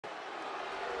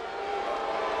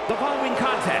The following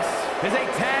contest is a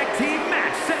tag team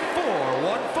match set for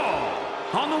one fall.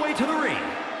 On the way to the ring,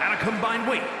 at a combined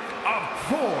weight of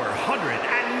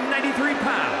 493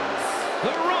 pounds,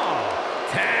 the Raw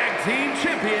Tag Team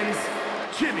Champions,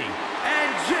 Jimmy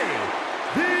and Jay,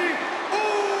 the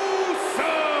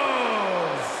Usos.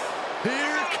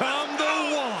 Here come the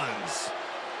ones.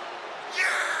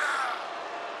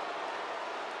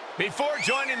 Before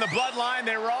joining the Bloodline,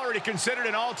 they were already considered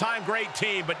an all-time great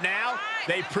team, but now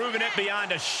they've proven it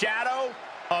beyond a shadow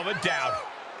of a doubt.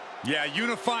 Yeah,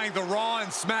 unifying the Raw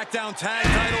and SmackDown tag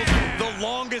titles, the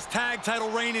longest tag title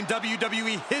reign in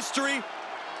WWE history,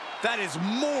 that is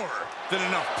more than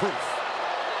enough proof.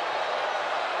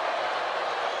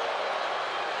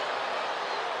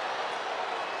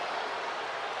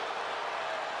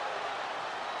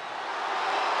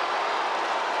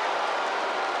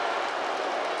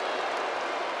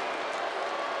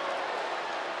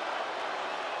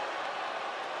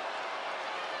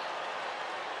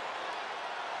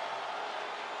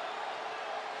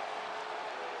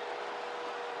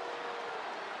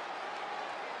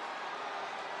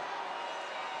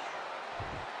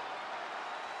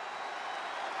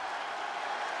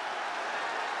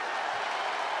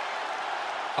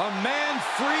 A man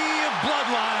free of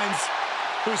bloodlines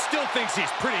who still thinks he's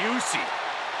pretty Usy.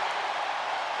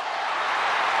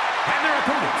 And their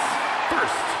opponents,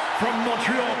 first from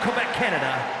Montreal, Quebec,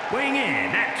 Canada, weighing in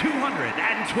at 212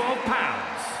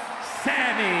 pounds,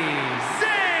 Sami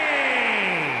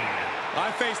Zayn.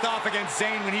 I faced off against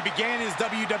Zayn when he began his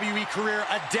WWE career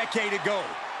a decade ago.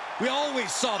 We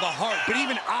always saw the heart, but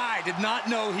even I did not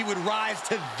know he would rise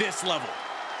to this level.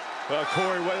 Well,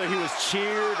 Corey, whether he was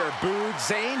cheered or booed,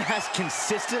 Zayn has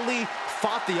consistently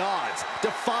fought the odds,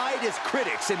 defied his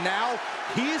critics, and now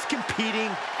he is competing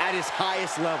at his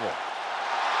highest level.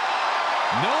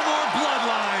 No more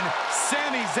bloodline.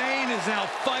 Sami Zayn is now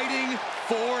fighting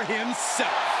for himself.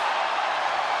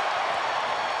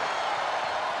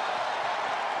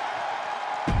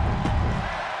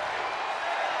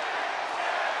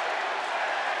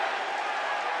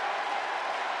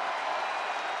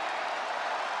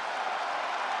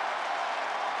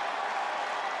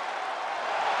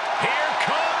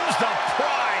 The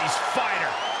prize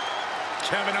fighter.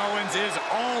 Kevin Owens is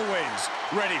always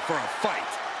ready for a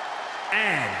fight.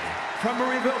 And from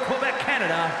Marieville, Quebec,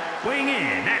 Canada, weighing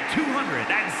in at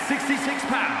 266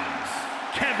 pounds,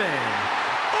 Kevin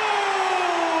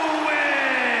Owens.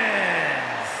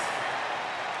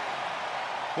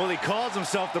 Well, he calls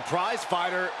himself the prize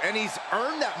fighter, and he's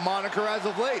earned that moniker as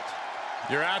of late.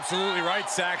 You're absolutely right,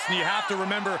 Saxton. You have to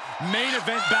remember main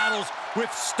event battles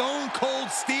with Stone Cold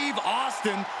Steve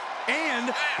Austin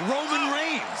and Roman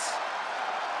Reigns.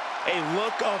 A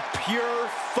look of pure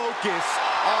focus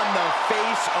on the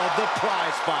face of the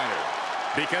prize fighter.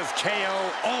 Because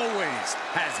KO always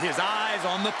has his eyes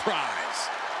on the prize.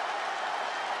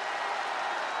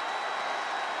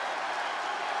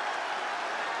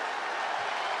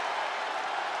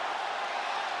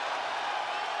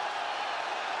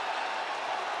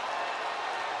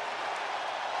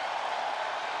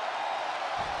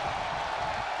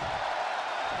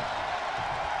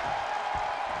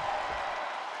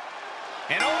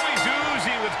 And always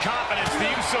oozy with confidence, the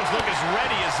Usos look as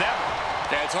ready as ever.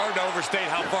 Yeah, it's hard to overstate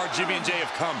how far Jimmy and Jay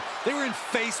have come. They were in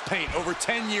face paint over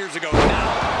 10 years ago. Now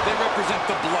they represent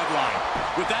the bloodline.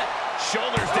 With that,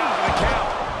 Shoulders down for the count.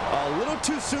 A little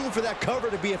too soon for that cover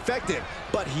to be effective,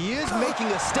 but he is making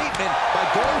a statement by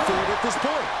going for it at this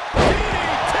point.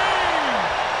 DDT!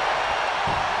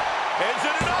 Is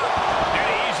it enough? And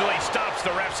he easily stops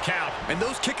the ref's count. and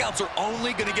those kickouts are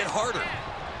only going to get harder.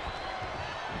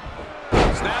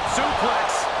 Snap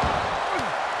suplex.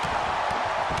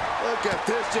 Look at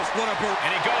this, just what a...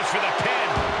 And he goes for the pin.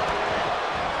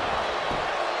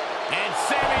 And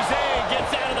Sami Zayn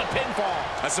gets out of the pinfall.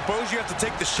 I suppose you have to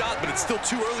take the shot, but it's still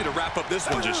too early to wrap up this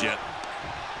one just yet.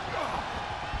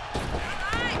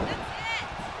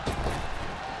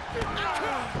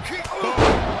 Boom.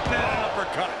 That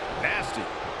uppercut. Nasty.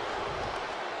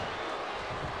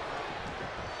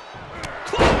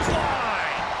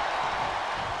 Clothesline.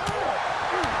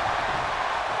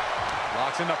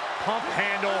 Locks in the pump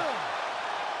handle.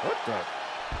 What the?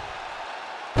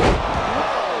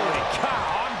 Holy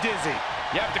cow, I'm dizzy.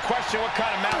 You have to question what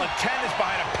kind of malintent is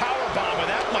behind a powerbomb with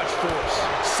that much force.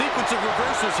 Sequence of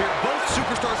reversals here. Both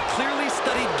superstars clearly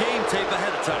studied game tape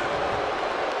ahead of time.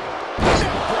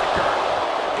 Breaker.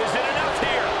 Is it enough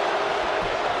here?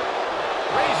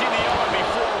 Raising the arm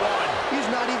before one. He's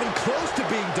not even close to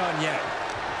being done yet.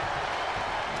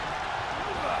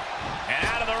 And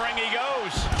out of the ring he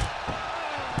goes.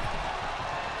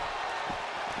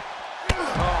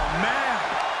 Oh, man.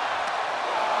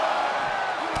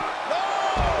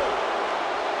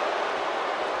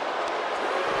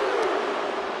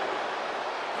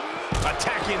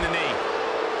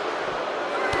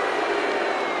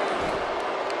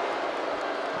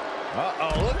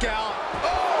 Uh-oh, look out.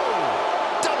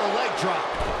 Oh! Double leg drop.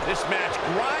 This match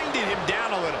grinded him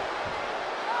down a little.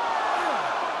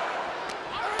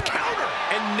 Counter!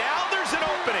 And now there's an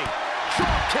opening.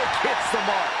 Drop kick hits the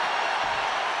mark.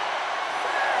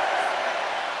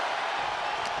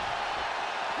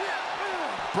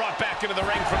 Brought back into the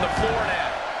ring from the floor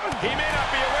now. He may not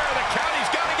be aware of the count.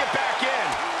 He's got to get back in.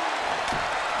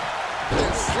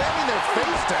 They're slamming their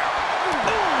face down.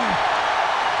 Ooh.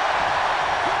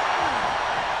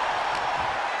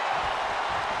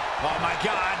 Oh, my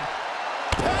God.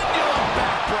 Pendulum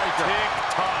backbreaker.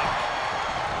 Tick-tock.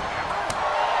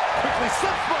 Quickly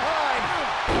slips behind.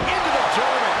 Into the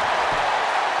German.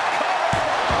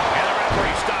 And the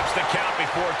referee stops the count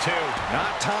before 2.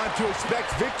 Not time to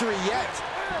expect victory yet.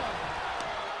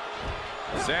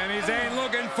 Sami Zayn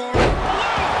looking for it.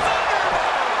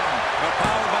 The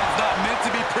powerbomb's not meant to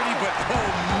be pretty, but oh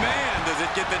man, does it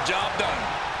get the job done.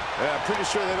 Yeah, pretty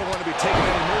sure they don't want to be taking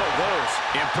any more of those.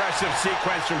 Impressive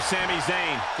sequence from Sami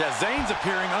Zayn. Yeah, Zayn's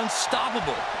appearing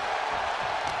unstoppable.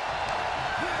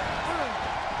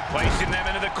 Placing them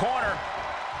into the corner.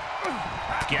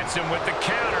 Gets him with the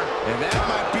counter. And that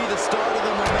might be the start of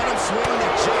the momentum swing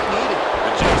that Jay needed.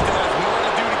 But Jay still has more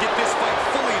to do to get this fight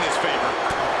fully in his favor.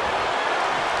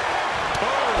 Oh,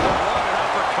 what an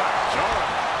uppercut. Jarring.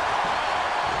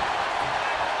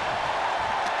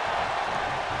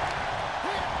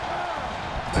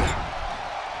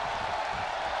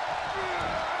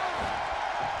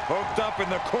 Hooked up in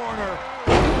the corner.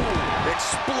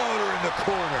 Exploder in the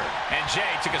corner. And Jay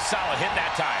took a solid hit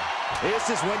that time.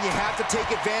 This is when you have to take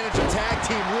advantage of tag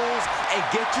team rules and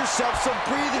get yourself some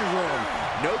breathing room.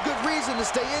 No good reason to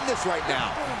stay in this right now.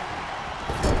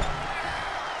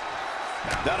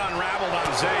 That unraveled on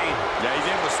Zayn. Yeah, he's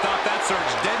able to stop that surge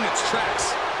dead in its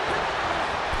tracks.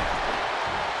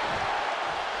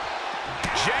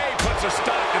 Jay puts a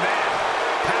stop to that.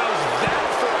 How's that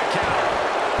for a counter?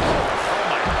 Oh,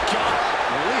 my God.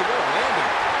 Leave it landing.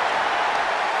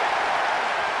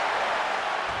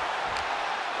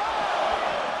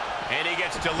 And he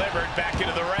gets delivered back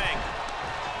into the ring.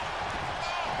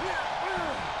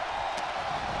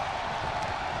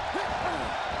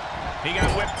 He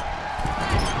got whipped.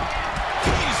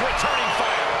 He's returning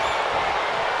fire.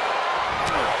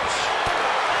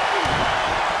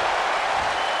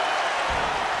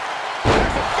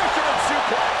 There's a fisherman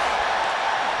suplex.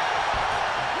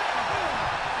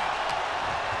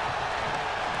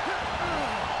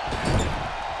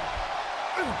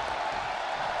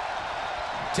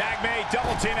 Tag made,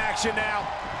 double team action now.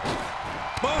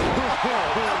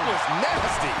 That was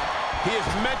nasty. He is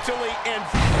mentally and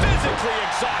physically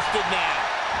exhausted now.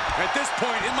 At this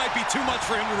point, it might be too much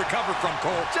for him to recover from,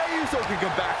 Cole. Jey Uso can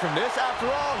come back from this. After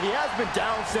all, he has been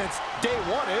down since day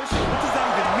one-ish. What does that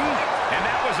even mean? And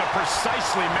that was a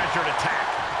precisely measured attack.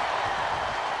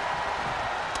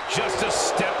 Just a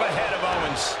step ahead of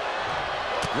Owens.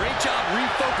 Great job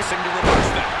refocusing to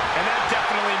reverse that. And that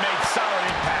definitely made solid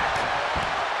impact.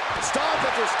 Stomp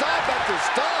after stomp after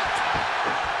stomp.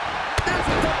 There's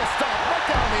a double stomp right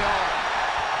down the arm.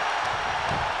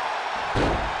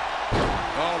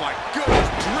 Oh my goodness,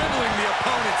 dribbling the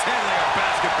opponent's head like a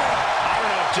basketball. I don't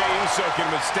know if Jey Uso can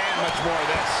withstand much more of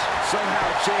this. Somehow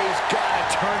Jay's got to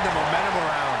turn the momentum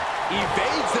around.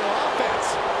 Evades their offense.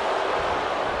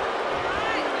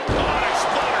 Oh, an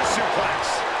exploder suplex.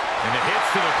 And the hits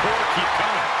to the core keep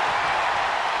coming.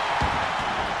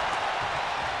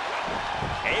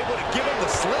 Able to give him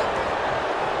the slip.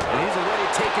 And he's already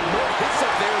taken more hits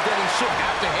up there than he should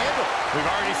have to handle. We've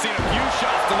already seen a few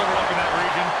shots delivered up in that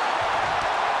region.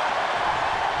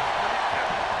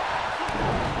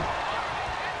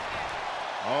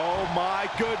 Oh my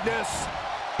goodness.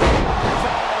 Far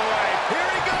away. Here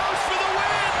he goes for the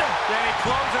win. Then he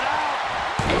closes it out.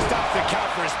 He stops the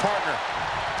count for his partner.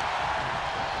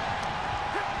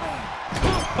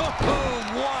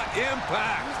 What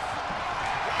impact!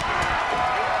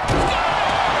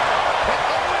 And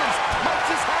Owens might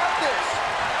just have this.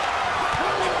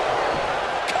 Cover.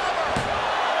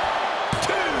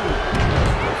 2.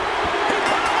 He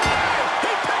put it away.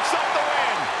 He picks up the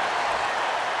win.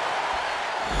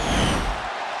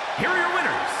 Here are your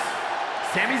winners,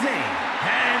 Sami Zayn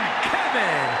and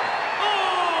Kevin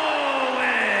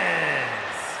Owens.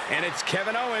 And it's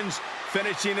Kevin Owens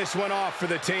finishing this one off for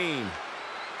the team.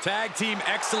 Tag team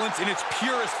excellence in its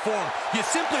purest form. You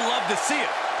simply love to see it.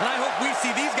 And I hope we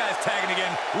see these guys tagging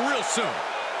again real soon.